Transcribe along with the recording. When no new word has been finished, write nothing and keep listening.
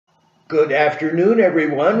Good afternoon,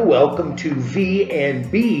 everyone. Welcome to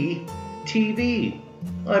V&B TV.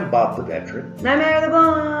 I'm Bob the Veteran. And I'm Mary the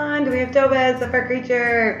Blonde. We have Toby, the fur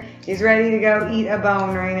creature. He's ready to go eat a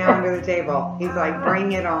bone right now under the table. He's like,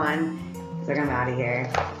 bring it on. He's like, I'm out of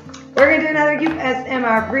here. We're going to do another US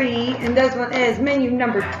MRE, and this one is menu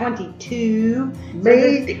number 22.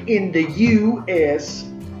 Made in the USA.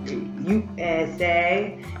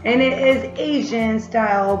 And it is Asian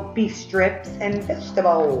style beef strips and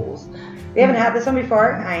vegetables. We haven't had this one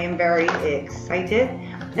before. I am very excited.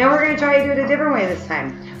 Now we're going to try to do it a different way this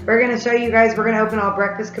time. We're going to show you guys, we're going to open all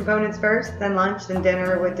breakfast components first, then lunch, then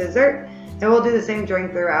dinner with dessert. And we'll do the same drink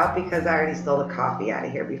throughout because I already stole the coffee out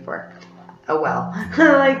of here before. Oh well.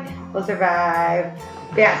 Like, we'll survive.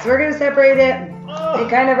 Yeah, so we're going to separate it. It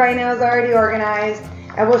kind of right now is already organized.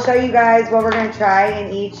 And we'll show you guys what we're going to try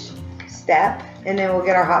in each step. And then we'll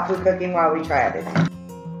get our hot food cooking while we try everything.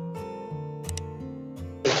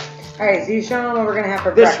 Alright, so you show them what we're going to have for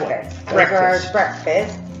breakfast. Those are our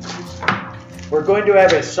breakfast. We're going to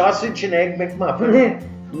have a sausage and egg McMuffin.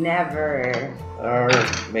 Never. Or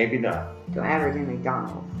maybe not. Don't ever do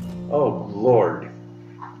McDonald's. Oh, Lord.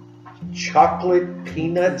 Chocolate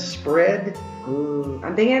peanut spread? Ooh,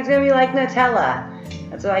 I'm thinking it's going to be like Nutella.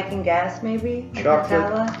 That's what I can guess, maybe? Like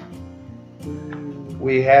chocolate. Nutella.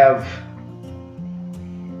 We have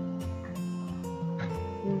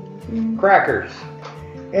crackers.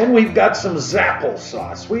 And we've got some Zapple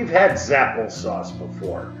sauce. We've had Zapple sauce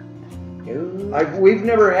before. We've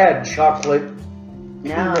never had chocolate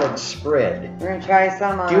peanut spread. We're going to try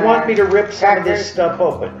some. Do you want me to rip some of this stuff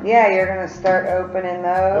open? Yeah, you're going to start opening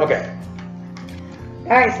those. Okay.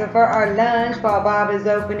 Alright, so for our lunch, while Bob is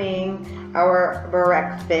opening our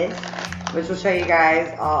breakfast, which we'll show you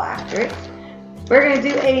guys all after it, we're going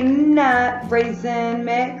to do a nut raisin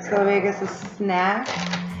mix, so we guess a snack.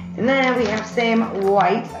 And then we have some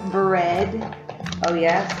white bread. Oh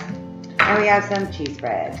yes. And we have some cheese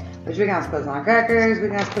bread, which we can also put on our crackers. We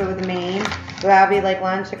can also put it with the main. So that'll be like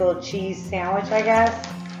lunch, like a little cheese sandwich, I guess.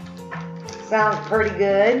 Sounds pretty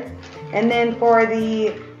good. And then for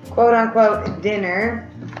the quote-unquote dinner,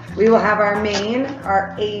 we will have our main,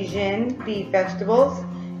 our Asian beef vegetables.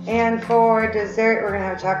 And for dessert, we're going to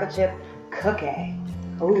have a chocolate chip cookie.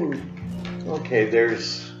 Ooh. Okay,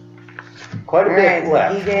 there's quite a bit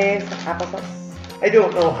left. He gave some applesauce. I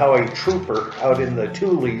don't know how a trooper out in the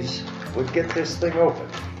Toolies would get this thing open.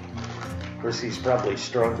 Of course, he's probably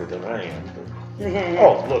stronger than I am. But...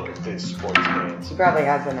 oh, look at this sports pants. He probably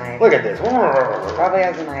has a knife. Look at this. Probably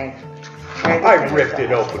has a knife. Right, I ripped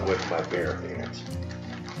it open with my bare hands.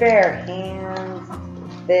 Bare hands.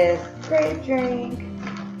 This great drink.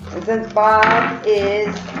 And since Bob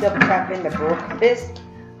is still prepping the breakfast,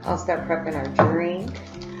 I'll start prepping our drink.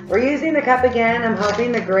 We're using the cup again. I'm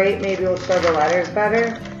hoping the grate maybe will show the letters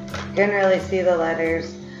better. Couldn't really see the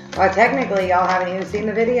letters. Well, technically, y'all haven't even seen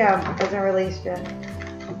the video. It hasn't released yet.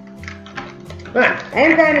 I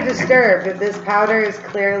am kind of disturbed that this powder is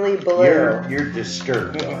clearly blue. You're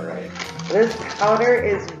disturbed, all right. This powder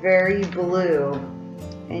is very blue,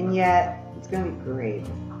 and yet it's going to be great.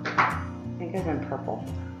 I think it's in purple.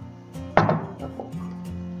 Purple.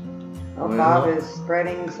 Oh, well, Bob is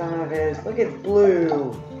spreading some of his. Look, it's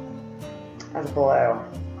blue. That's blue.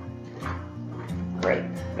 Grape.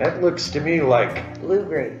 That looks to me like blue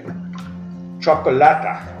grape.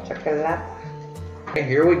 Chocolata. Chocolate. Okay,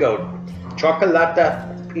 here we go.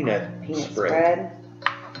 Chocolata peanut spread.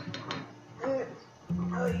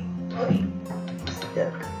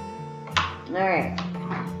 Stuck. Alright.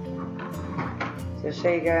 So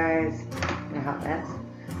show you guys a hot mess.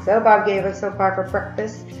 So Bob gave us so far for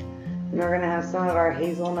breakfast. And we're going to have some of our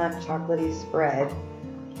hazelnut chocolatey spread.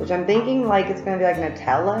 Which I'm thinking like it's going to be like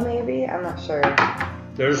Nutella maybe? I'm not sure.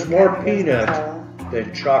 There's more peanut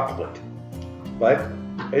than chocolate. But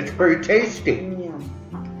it's pretty tasty. Yeah.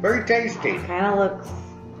 Very tasty. It kind of looks,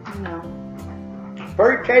 you know.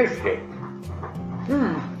 Very tasty.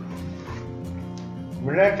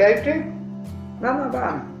 Isn't that tasty? Not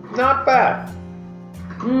bad. Not bad.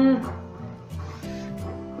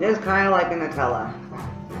 It's kind of like a Nutella.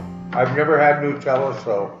 I've never had Nutella,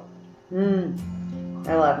 so.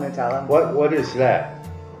 I love Nutella. What is that?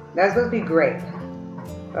 That's supposed to be grape.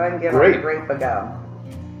 Go ahead and give our grape a go.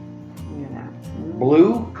 You know.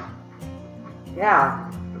 Blue? Yeah.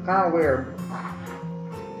 Kind of weird.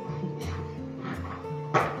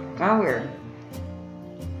 Kind of weird.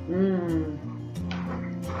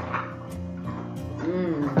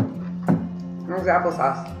 There's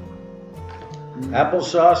applesauce.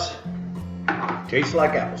 Applesauce tastes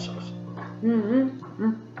like applesauce.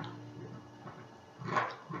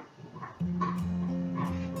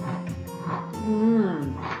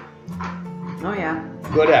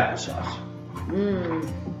 Good applesauce. Mmm.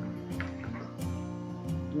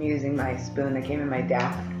 I'm using my spoon that came in my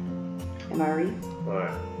DAF. MRE. All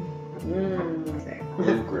right. Mmm.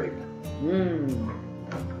 Blue grape. Mmm.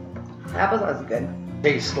 Applesauce is good.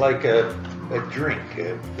 Tastes like a drink,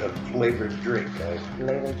 a flavored drink.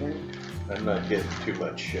 Flavored drink. I'm not getting too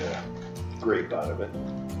much grape out of it.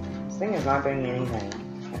 This thing is not doing anything.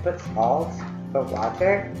 I put salt, put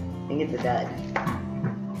water, and get the dud.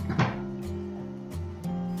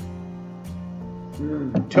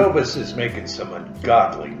 Tobus is making some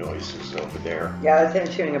ungodly noises over there. Yeah, that's him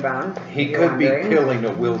chewing a bone. He could be killing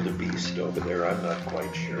a wildebeest over there. I'm not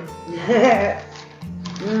quite sure.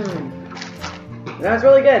 That's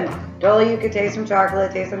really good. Totally, you could taste some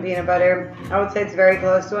chocolate, taste some peanut butter. I would say it's very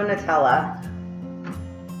close to a Nutella.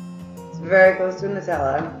 It's very close to a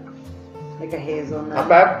Nutella. Like a hazelnut. Not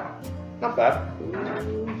bad. Not bad.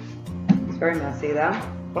 It's very messy though.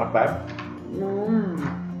 Not bad.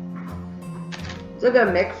 It's a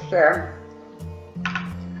good mixture.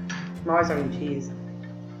 I'm always having cheese.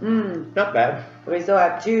 Not bad. We still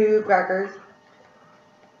have 2 crackers.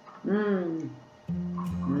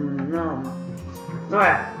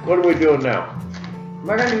 Alright. What are we doing now?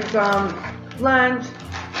 We're gonna do some lunch.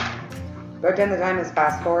 Pretend the time is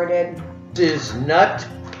fast forwarded. This is nut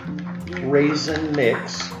raisin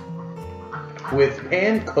mix with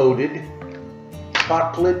pan coated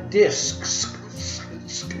chocolate discs.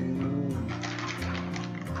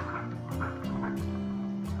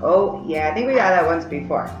 Oh yeah, I think we got that once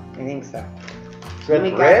before. I think so. Is that we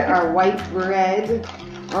bread? got our white bread.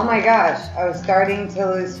 Oh my gosh, I was starting to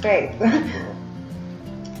lose faith.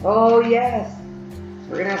 Oh yes,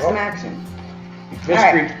 we're gonna have some action.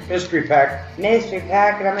 Mystery pack. Mystery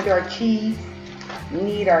pack, and I'm gonna do our cheese. We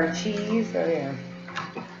need our cheese, so yeah.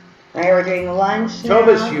 Alright, we're doing lunch now.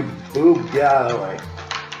 Tobus, you boob, get out of the way.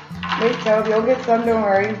 Wait, Toby, you'll get some, don't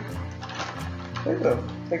worry. Ooh,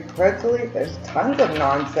 like pretzely, there's tons of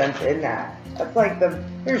nonsense in that. That's like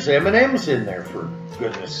There's M&M's in there, for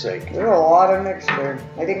goodness sake. there's a lot of mixture.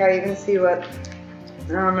 I think I even see what, I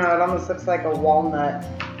don't know, it almost looks like a walnut.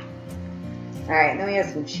 Alright, then we have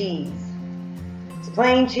some cheese. It's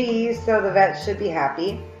plain cheese, so the vets should be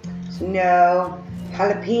happy. There's no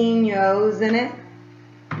jalapenos in it.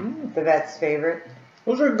 The vet's favorite.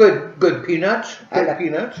 Those are good peanuts. Good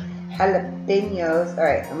peanuts. Jalapenos.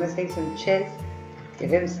 Alright, I'm gonna take some cheese.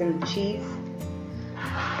 Give him some cheese.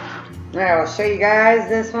 Alright, I'll show you guys.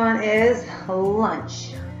 This one is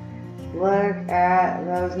lunch. Look at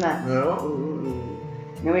those nuts. No. Ooh.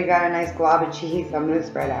 Then we got a nice glob of cheese. I'm gonna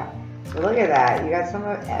spread out. So look at that. You got some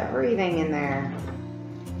of everything in there.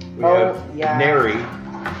 We have nary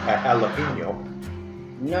a jalapeno.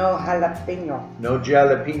 No jalapeno. No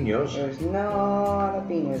jalapenos. There's no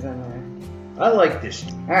jalapenos in there. I like this.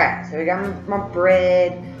 Alright, so we got my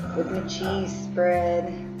bread with my cheese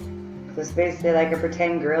spread. So it's basically like a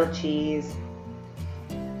pretend grilled cheese.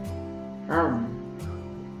 The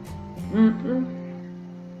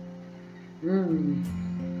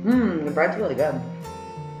bread's really good.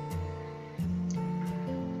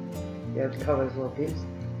 Yeah, it covers a little piece.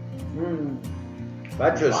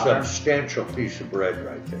 That's a substantial piece of bread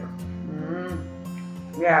right there.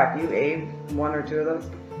 Yeah, if you ate 1 or 2 of those.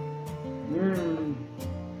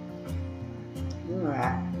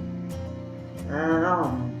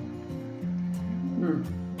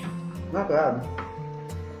 Not bad.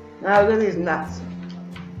 Now look at these nuts.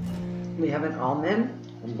 We have an almond.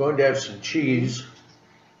 I'm going to have some cheese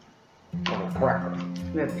on a cracker.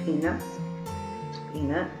 We have peanuts.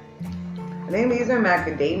 Peanut. I think these are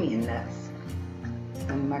macadamia nuts.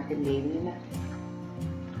 Some macadamia nuts.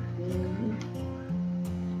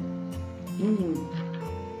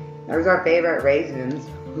 Those are our favorite raisins.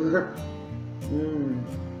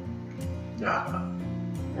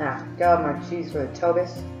 Got my cheese for the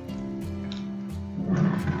Tobus.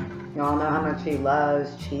 Y'all know how much he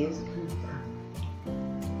loves cheese.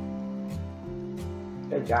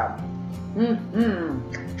 Good job.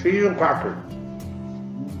 Cheese and cracker.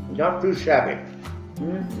 Not too shabby.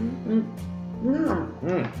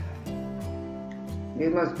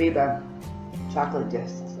 These must be the chocolate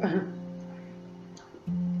discs.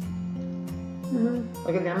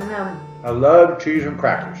 Look at them and them. I love cheese and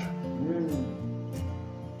crackers.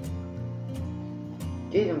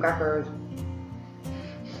 Cheese and crackers.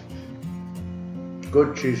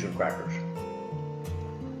 Good cheese and crackers.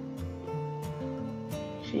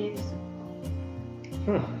 Cheese.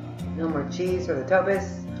 No more cheese for the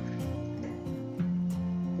Tobus.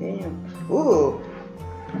 Damn. Ooh.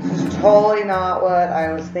 This is totally not what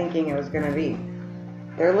I was thinking it was gonna be.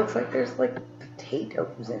 There looks like there's like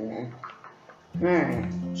potatoes in there.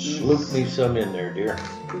 Alright. Sloop me some in there, dear.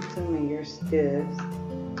 Scoop some of your strips.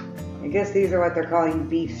 I guess these are what they're calling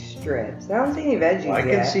beef strips. I don't see any veggies Well, I yet.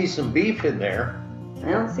 can see some beef in there. I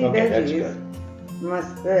don't see Okay, veggies. that's good.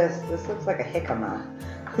 Unless this looks like a jicama.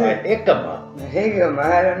 A jicama. A jicama,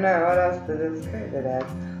 I don't know what else to describe it as.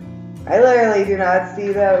 I literally do not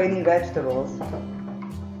see though any vegetables.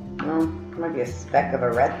 Well, might be a speck of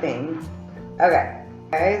a red thing. Okay,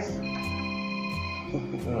 guys.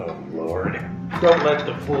 Oh Lord! Don't let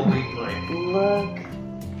the fool eat mine.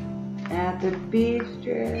 Look at the beef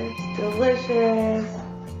strips. Delicious.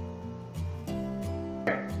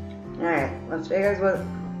 Alright, let's show you guys what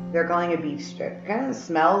they're calling a beef strip. It kind of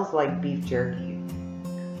smells like beef jerky.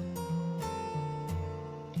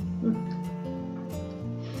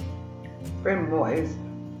 Very moist.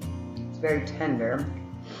 It's very tender.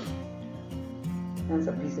 And it's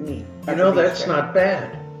a piece of meat. You know, a beef that's strip. not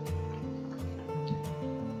bad.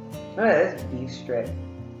 Oh, that is beef strip.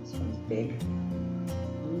 This one's big.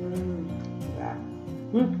 Look at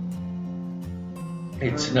that.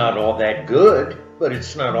 It's not all that good, but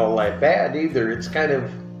it's not all that bad either. It's kind of...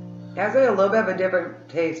 It has like a little bit of a different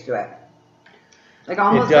taste to it. Like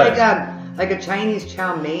almost does. like a Chinese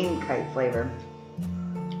chow mein type flavor.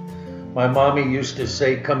 My mommy used to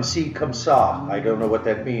say, "Come see, come saw." I don't know what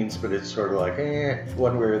that means, but it's sort of like,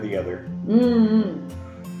 one way or the other. I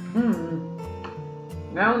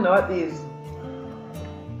don't know what these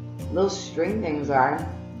little string things are.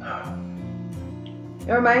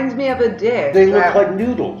 It reminds me of a dish. They look like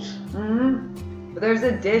noodles. But there's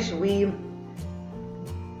a dish we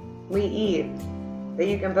eat that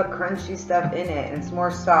you can put crunchy stuff in it, and it's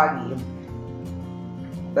more soggy.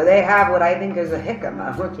 But they have what I think is a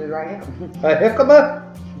jicama, which is right here. A jicama?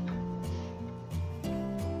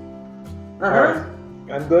 Uh-huh.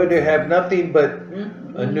 I'm going to have nothing but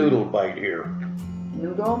a noodle bite here.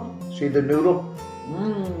 Noodle? See the noodle?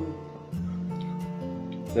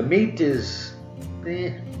 The meat is...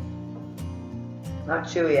 Not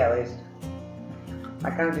chewy, at least. I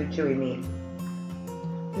kind of do chewy meat.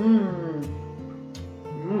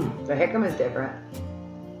 The jicama is different.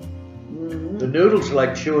 The noodle's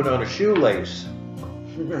like chewing on a shoelace.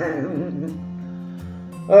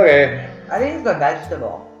 Okay. I think it's a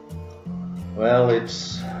vegetable. Well,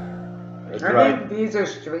 it's a I dried, think these are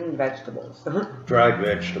string vegetables. dried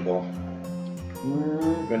vegetable.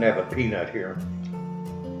 I'm going to have a peanut here.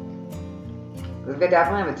 They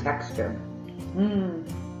definitely have a texture.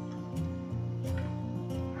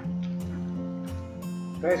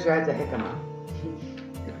 Very sure it's a jicama.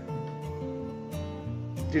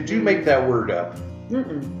 Did you make that word up?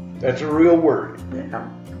 That's a real word. Yeah.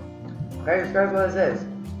 Very sure what this is.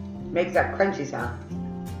 Makes that crunchy sound.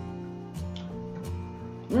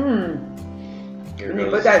 Here When you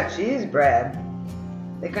goes, put that cheese bread,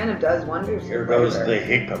 it kind of does wonders. here for goes flavor.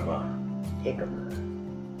 the jicama. Jicama.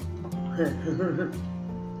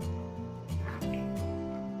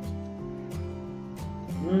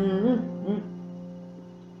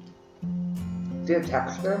 Do you have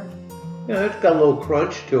texture? Yeah, it's got a little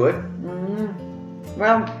crunch to it.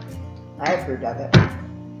 Well, I approved of it.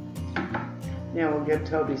 Yeah, we'll give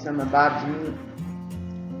Toby some of Bob's meat.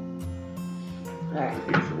 Alright,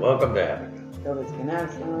 He's welcome to have it. Toby's gonna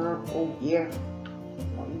have some. Oh, yeah.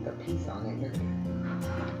 I'll eat the piece on it here.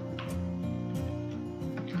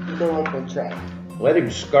 The liquid tray. Let him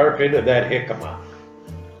scarf into that jicama.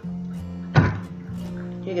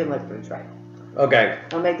 You can lick the tray. Okay.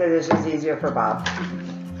 I'll make the dishes easier for Bob.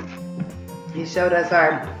 He showed us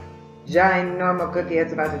our giant normal cookie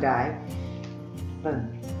that's about to die.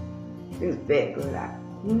 It's big, look at that.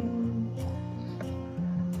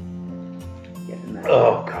 Getting that.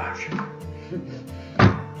 Oh, gosh.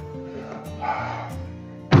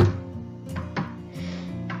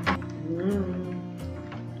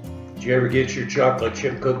 Did you ever get your chocolate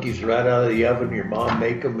chip cookies right out of the oven? Your mom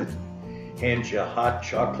make them and hands you a hot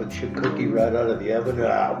chocolate chip cookie right out of the oven?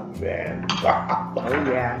 Oh, man. Oh,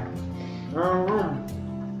 yeah.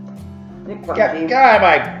 God,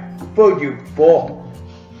 my food, you fool.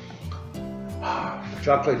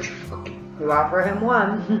 Chocolate chip cookie. You offer him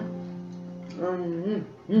one.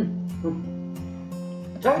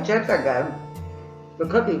 Chocolate chips are good. The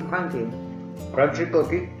cookie's crunchy. Crunchy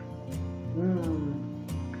cookie.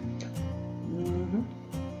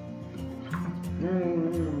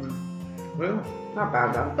 Well, Not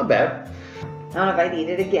bad though. not bad. I don't know if I'd eat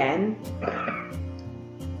it again.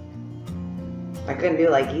 I couldn't do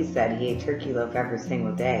like he said, he ate turkey loaf every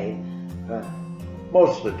single day. But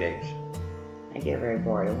Most of the days. I get very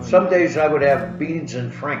bored. Some days I would have beans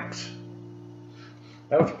and franks.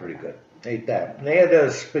 That was pretty good. Ate that. And they had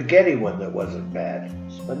a spaghetti one that wasn't bad.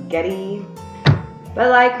 Spaghetti. But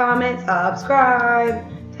like, comment, subscribe.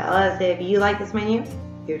 Tell us if you like this menu.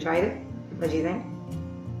 You tried it. What do you think?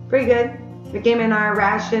 Pretty good. It came in our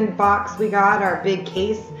ration box. We got our big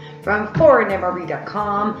case from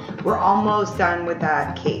MRE.com. We're almost done with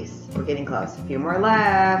that case. We're getting close. A few more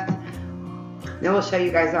left. Then we'll show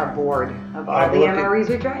you guys our board of all the MREs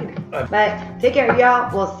we tried. But take care,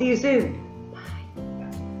 y'all. We'll see you soon.